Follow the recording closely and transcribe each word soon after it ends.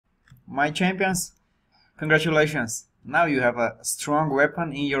My champions, congratulations! Now you have a strong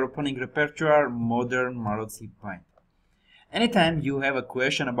weapon in your opening repertoire, modern Maroczy bind. Anytime you have a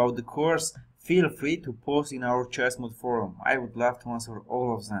question about the course, feel free to post in our Chessmood forum. I would love to answer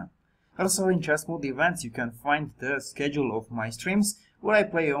all of them. Also in Chessmood events you can find the schedule of my streams, where I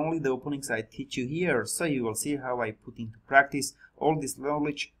play only the openings I teach you here, so you will see how I put into practice all this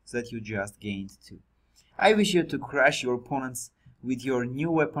knowledge that you just gained too. I wish you to crush your opponents with your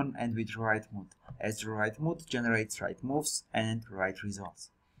new weapon and with right mood, as the right mood generates right moves and right results.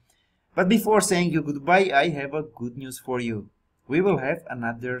 But before saying you goodbye, I have a good news for you. We will have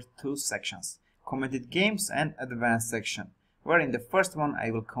another 2 sections, commented games and advanced section, where in the first one I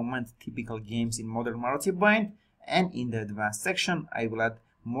will comment typical games in modern Maroczy bind, and in the advanced section I will add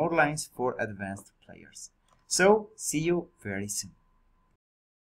more lines for advanced players. So, see you very soon.